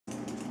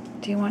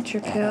Do you want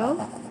your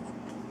pill?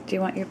 Do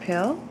you want your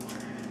pill?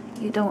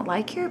 You don't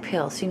like your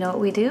pill, so you know what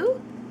we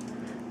do?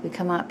 We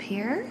come up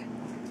here,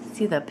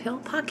 see the pill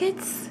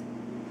pockets?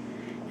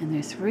 And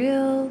there's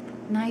real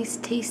nice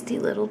tasty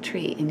little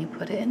treat, and you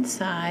put it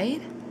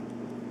inside,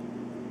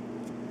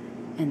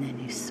 and then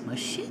you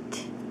smush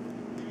it.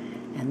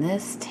 And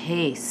this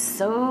tastes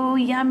so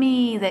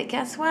yummy that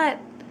guess what?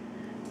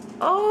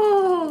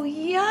 Oh,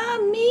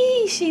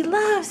 yummy! She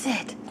loves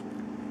it.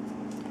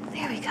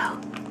 There we go.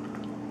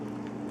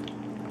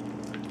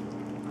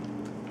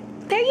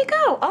 There you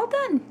go, all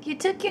done. You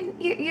took your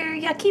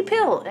yucky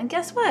pill, and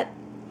guess what?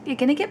 You're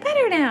gonna get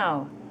better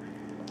now.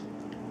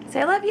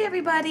 Say I love you,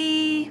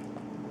 everybody.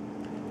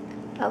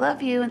 I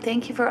love you, and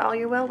thank you for all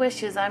your well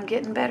wishes. I'm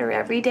getting better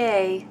every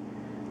day.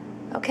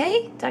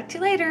 Okay, talk to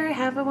you later.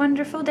 Have a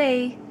wonderful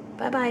day.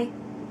 Bye-bye.